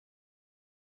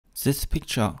This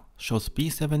picture shows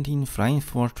B-17 Flying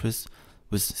Fortress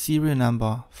with serial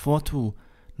number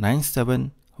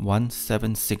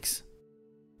 4297176.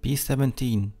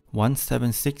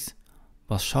 B-17-176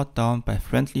 was shot down by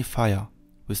friendly fire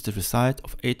with the result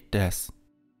of 8 deaths.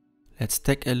 Let's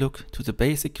take a look to the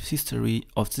basic history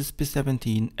of this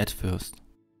B-17 at first.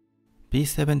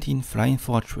 B-17 Flying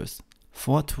Fortress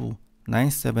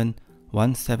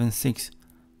 4297176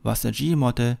 was a G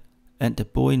model and a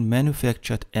Boeing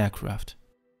manufactured aircraft.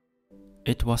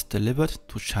 It was delivered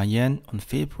to Cheyenne on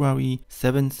February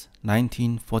 7,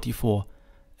 1944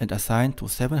 and assigned to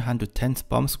 710th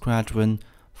Bomb Squadron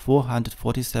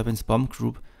 447th Bomb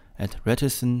Group at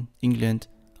Radisson, England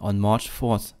on March 4,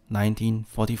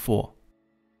 1944.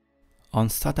 On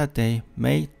Saturday,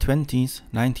 May 20,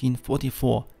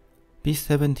 1944,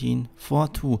 B-17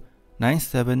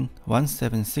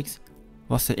 4297176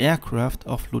 was the aircraft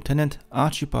of Lieutenant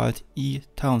Archibald E.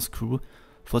 Towns' crew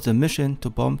for the mission to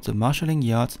bomb the marshalling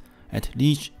yards at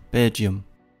Liege, Belgium.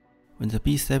 When the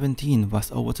B-17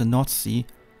 was over the North Sea,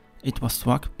 it was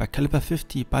struck by caliber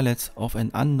 50 bullets of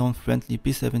an unknown friendly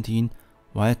B-17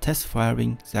 while test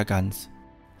firing their guns.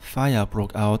 Fire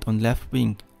broke out on left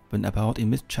wing when about in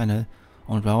mid-channel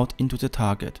en route into the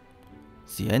target.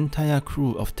 The entire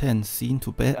crew of 10 seen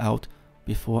to bail out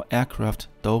before aircraft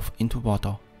dove into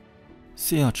water.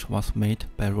 Search was made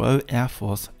by Royal Air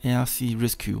Force ARC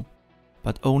Rescue,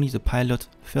 but only the pilot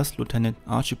First Lieutenant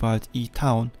Archibald E.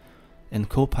 Town and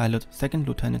co-pilot Second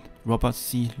Lieutenant Robert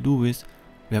C. Lewis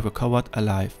were recovered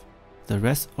alive. The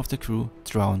rest of the crew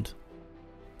drowned.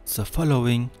 The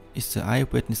following is the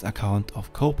eyewitness account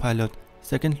of co-pilot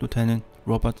Second Lieutenant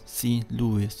Robert C.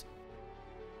 Lewis.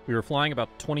 We were flying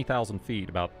about 20,000 feet,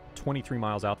 about 23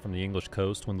 miles out from the English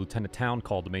coast, when Lieutenant Town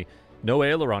called to me, "No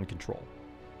aileron control."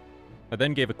 I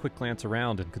then gave a quick glance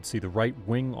around and could see the right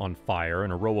wing on fire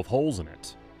and a row of holes in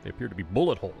it. They appeared to be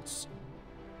bullet holes.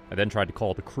 I then tried to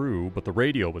call the crew, but the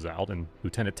radio was out and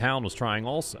Lieutenant Town was trying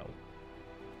also.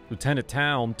 Lieutenant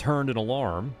Town turned an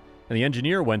alarm, and the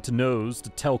engineer went to nose to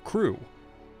tell crew.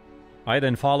 I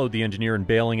then followed the engineer in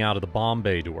bailing out of the bomb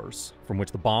bay doors, from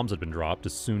which the bombs had been dropped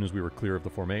as soon as we were clear of the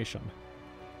formation.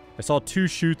 I saw 2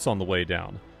 chutes on the way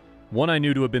down. One I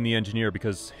knew to have been the engineer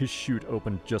because his chute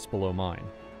opened just below mine.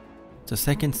 The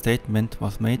second statement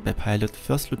was made by pilot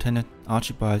First Lieutenant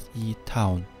Archibald E.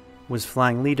 Town. Was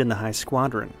flying lead in the high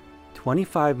squadron,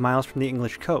 25 miles from the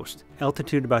English coast,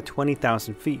 altitude about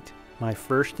 20,000 feet. My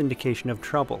first indication of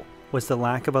trouble was the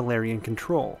lack of Alarian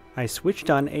control. I switched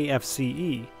on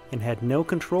AFCE and had no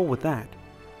control with that.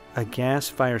 A gas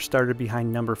fire started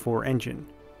behind number 4 engine.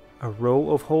 A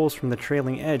row of holes from the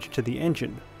trailing edge to the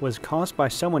engine was caused by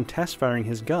someone test firing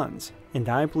his guns, and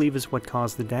I believe is what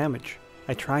caused the damage.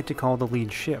 I tried to call the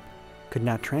lead ship, could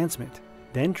not transmit,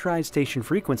 then tried station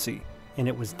frequency, and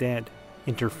it was dead.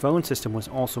 Interphone system was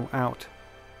also out.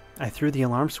 I threw the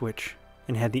alarm switch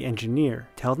and had the engineer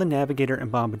tell the navigator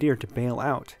and bombardier to bail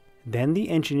out. Then the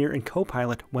engineer and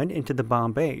co-pilot went into the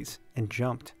bomb bays and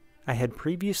jumped. I had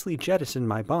previously jettisoned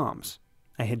my bombs.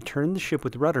 I had turned the ship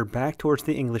with rudder back towards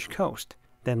the English coast,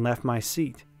 then left my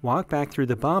seat, walked back through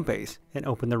the bomb bays and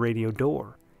opened the radio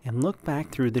door, and looked back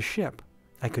through the ship.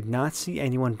 I could not see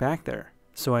anyone back there,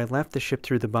 so I left the ship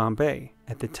through the bomb bay.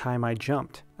 At the time I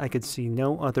jumped, I could see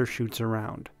no other chutes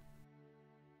around.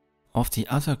 Of the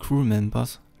other crew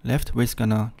members, Left Wing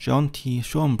Gunner John T.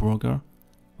 Schomburger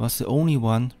was the only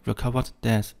one recovered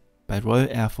dead by Royal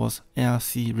Air Force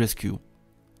ARC Rescue.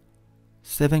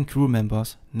 7 crew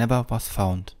members never was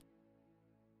found.